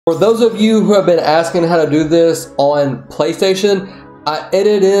For those of you who have been asking how to do this on PlayStation, I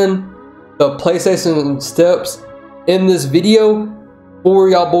edited in the PlayStation steps in this video for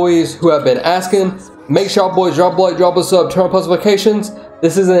y'all boys who have been asking. Make sure y'all boys drop a like, drop a sub, turn on post notifications.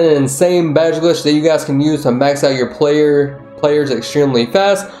 This is an insane badge glitch that you guys can use to max out your players extremely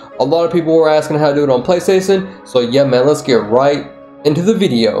fast. A lot of people were asking how to do it on PlayStation, so yeah man, let's get right into the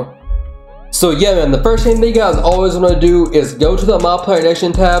video. So yeah man, the first thing that you guys always want to do is go to the My Player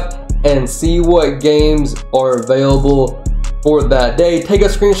Nation tab and see what games are available for that day. Take a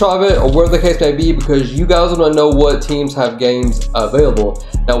screenshot of it or whatever the case may be, because you guys want to know what teams have games available.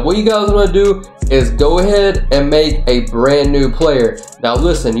 Now what you guys want to do is go ahead and make a brand new player. Now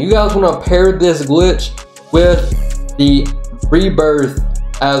listen, you guys want to pair this glitch with the rebirth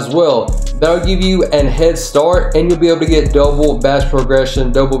as well. That'll give you a head start and you'll be able to get double bash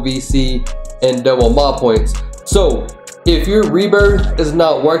progression, double VC, and double mod points. So if your rebirth is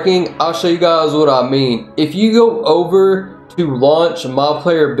not working, I'll show you guys what I mean. If you go over to launch My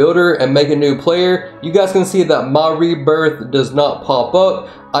Player Builder and make a new player, you guys can see that my rebirth does not pop up.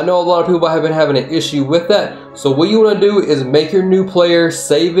 I know a lot of people have been having an issue with that. So what you want to do is make your new player,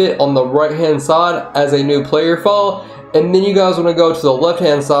 save it on the right hand side as a new player file, and then you guys want to go to the left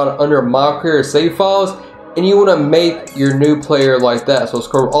hand side under My Career Save Files, and you want to make your new player like that. So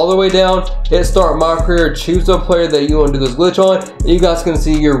scroll all the way down, hit start My Career, choose the player that you want to do this glitch on, and you guys can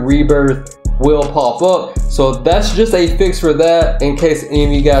see your rebirth will pop up. So that's just a fix for that, in case any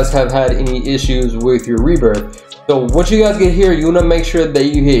of you guys have had any issues with your rebirth. So once you guys get here, you want to make sure that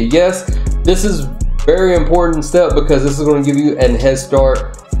you hit yes. This is very important step because this is going to give you a head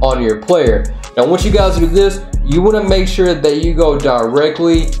start on your player. Now once you guys do this, you want to make sure that you go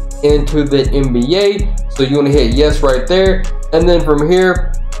directly into the NBA. So you want to hit yes right there, and then from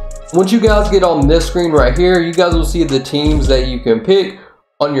here, once you guys get on this screen right here, you guys will see the teams that you can pick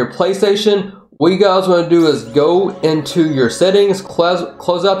on your PlayStation. What you guys want to do is go into your settings,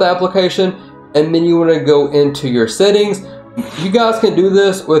 close out the application, and then you want to go into your settings. You guys can do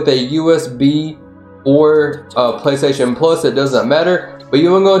this with a USB or PlayStation Plus, it doesn't matter. But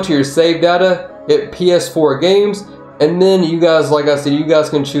you want to go into your save data, hit PS4 games, and then you guys, like I said, you guys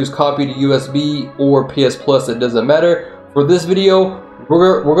can choose copy to USB or PS Plus, it doesn't matter. For this video,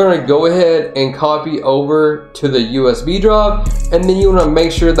 we're going to go ahead and copy over to the USB drive, and then you want to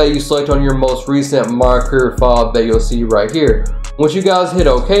make sure that you select on your most recent marker file that you'll see right here. Once you guys hit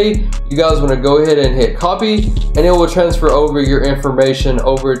OK, you guys want to go ahead and hit copy, and it will transfer over your information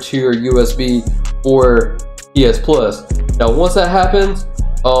over to your USB or PS Plus. Now once that happens,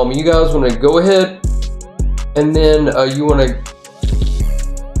 you guys want to go ahead and then you want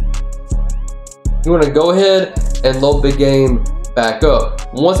to go ahead and load the game back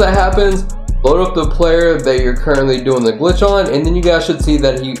up. Once that happens, load up the player that you're currently doing the glitch on, and then you guys should see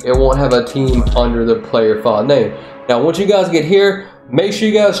that it won't have a team under the player file name. Now once you guys get here, make sure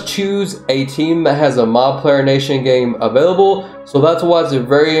you guys choose a team that has a My Player Nation game available. So that's why it's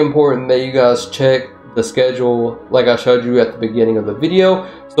very important that you guys check the schedule like I showed you at the beginning of the video.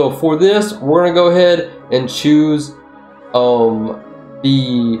 So for this, we're gonna go ahead and choose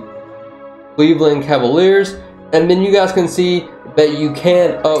the Cleveland Cavaliers, and then you guys can see that you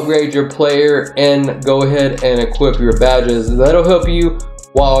can upgrade your player and go ahead and equip your badges. That'll help you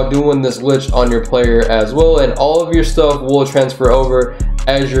while doing this glitch on your player as well, and all of your stuff will transfer over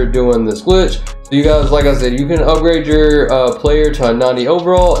as you're doing this glitch. So you guys, like I said, you can upgrade your player to a 90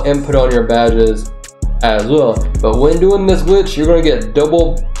 overall and put on your badges as well. But when doing this glitch, you're going to get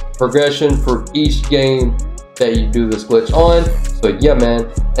double progression for each game that you do this glitch on. So yeah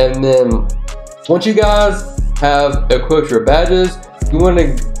man, and then once you guys have equipped your badges, you want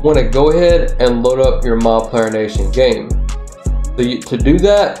to go ahead and load up your My Player Nation game. So to do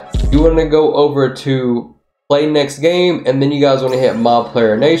that, you want to go over to play next game, and then you guys want to hit My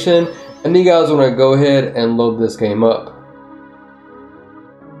Player Nation, and then you guys want to go ahead and load this game up.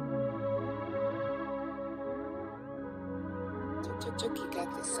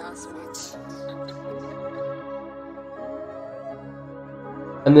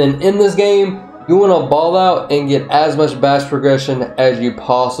 And then in this game, you want to ball out and get as much bash progression as you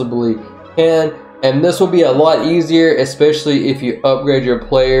possibly can. And this will be a lot easier, especially if you upgrade your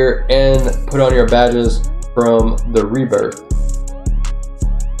player and put on your badges from the rebirth.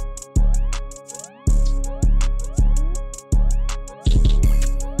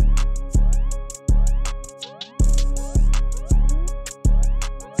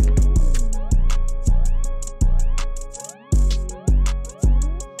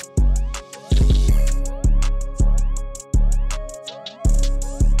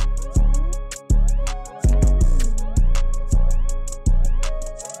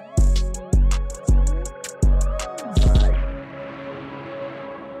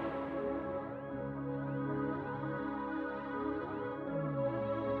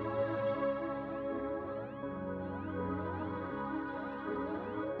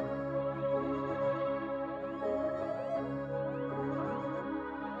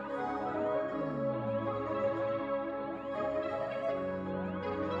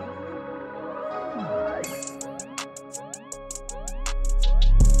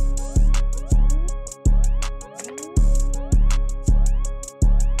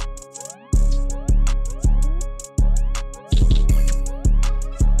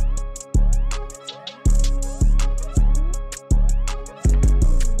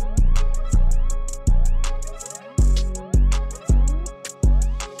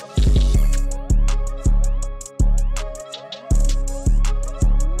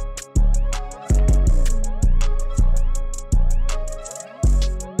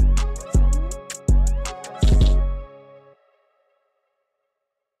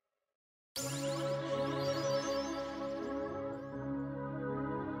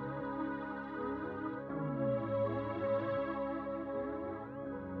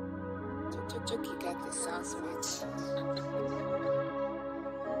 You got the sauce, bitch.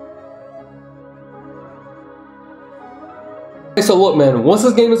 Okay, so look, man, once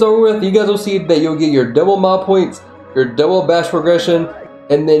this game is over with, you guys will see that you'll get your double mob points, your double bash progression,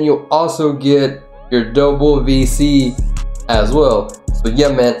 and then you'll also get your double VC as well. So yeah,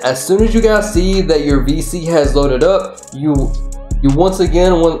 man, as soon as you guys see that your VC has loaded up, you once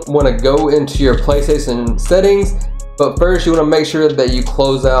again want to go into your PlayStation settings, but first you want to make sure that you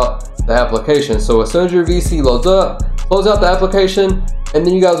close out the application. So as soon as your VC loads up, close out the application, and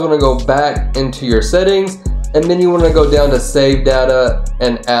then you guys want to go back into your settings, and then you want to go down to save data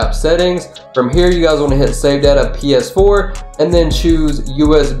and app settings. From here you guys want to hit save data PS4 and then choose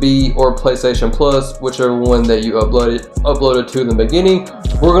USB or PlayStation Plus, whichever one that you uploaded to in the beginning.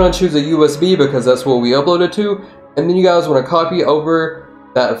 We're going to choose a USB because that's what we uploaded to. And then you guys want to copy over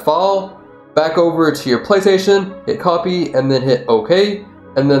that file back over to your PlayStation, hit copy, and then hit OK.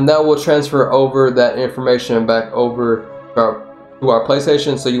 And then that will transfer over that information back over to our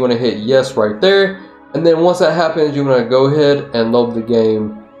PlayStation. So you want to hit yes right there. And then once that happens, you want to go ahead and load the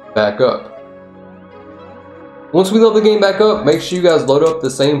game back up. Once we load the game back up, make sure you guys load up the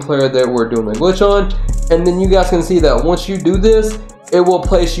same player that we're doing the glitch on. And then you guys can see that once you do this, it will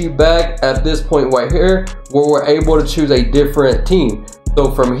place you back at this point right here where we're able to choose a different team.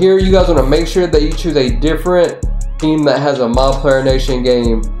 So from here, you guys want to make sure that you choose a different team that has a My Player Nation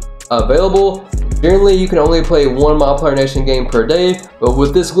game available. Generally, you can only play one My Player Nation game per day, but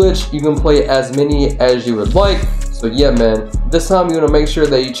with this glitch, you can play as many as you would like. So yeah, man, this time you want to make sure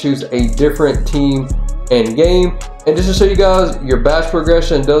that you choose a different team and game. And just to show you guys, your bash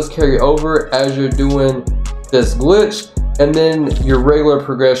progression does carry over as you're doing this glitch, and then your regular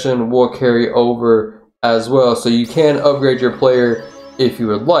progression will carry over as well. So you can upgrade your player if you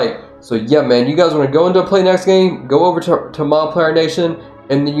would like. So yeah, man, you guys want to go into play next game, go over to My Player Nation,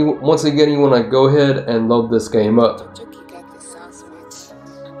 and then you once again you want to go ahead and load this game up. You got the sauce, bitch.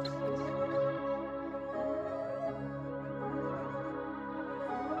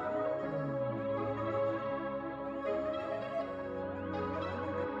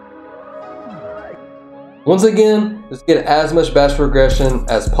 Once again, let's get as much bash progression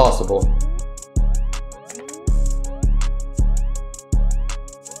as possible.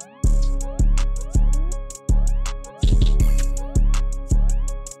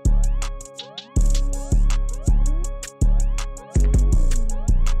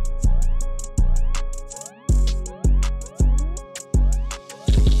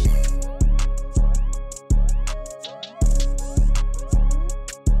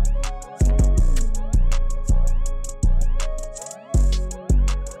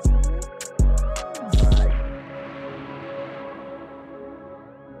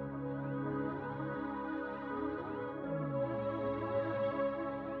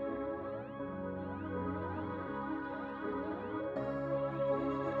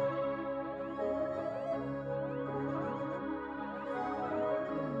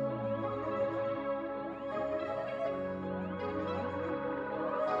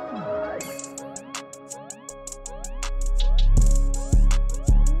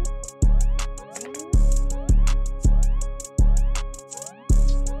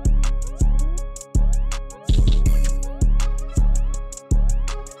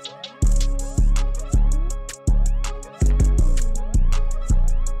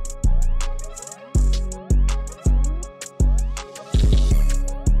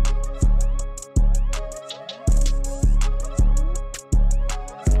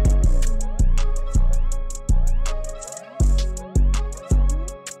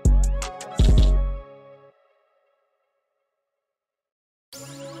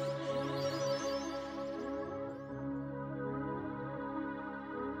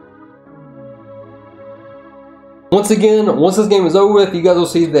 Once again, once this game is over with, you guys will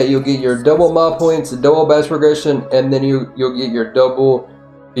see that you'll get your double mob points, double bash progression, and then you'll get your double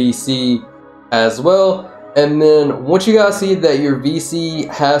VC as well. And then once you guys see that your VC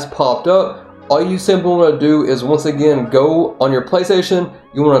has popped up, all you simply want to do is once again go on your PlayStation,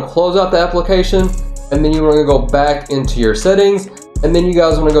 you want to close out the application, and then you want to go back into your settings, and then you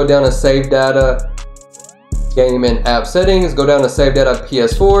guys want to go down to save data, game and app settings, go down to save data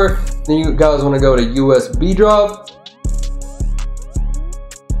PS4, then you guys want to go to USB drive,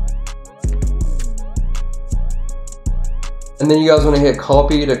 and then you guys want to hit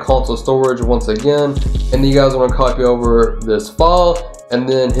copy to console storage once again, and then you guys want to copy over this file and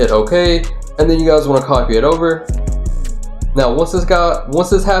then hit OK, and then you guys want to copy it over. Now once this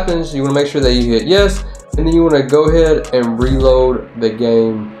happens, you want to make sure that you hit yes, and then you want to go ahead and reload the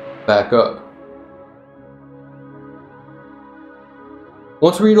game back up.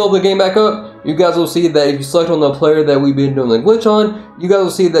 Once we reload the game back up, you guys will see that if you select on the player that we've been doing the glitch on, you guys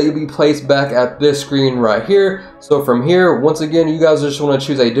will see that you'll be placed back at this screen right here. So from here, once again, you guys just want to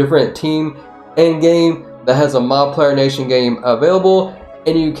choose a different team and game that has a My Player Nation game available,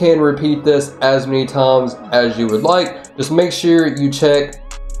 and you can repeat this as many times as you would like. Just make sure you check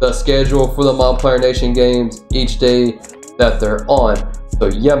the schedule for the My Player Nation games each day that they're on. So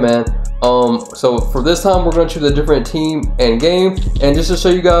yeah, man. So for this time, we're going to choose a different team and game, and just to show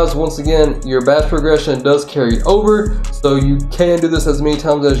you guys once again, your badge progression does carry over, so you can do this as many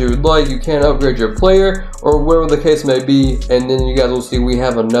times as you would like. You can upgrade your player or whatever the case may be, and then you guys will see we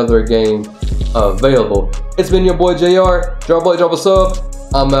have another game available. It's been your boy JR. Drop a like, drop a sub.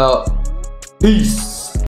 I'm out. Peace.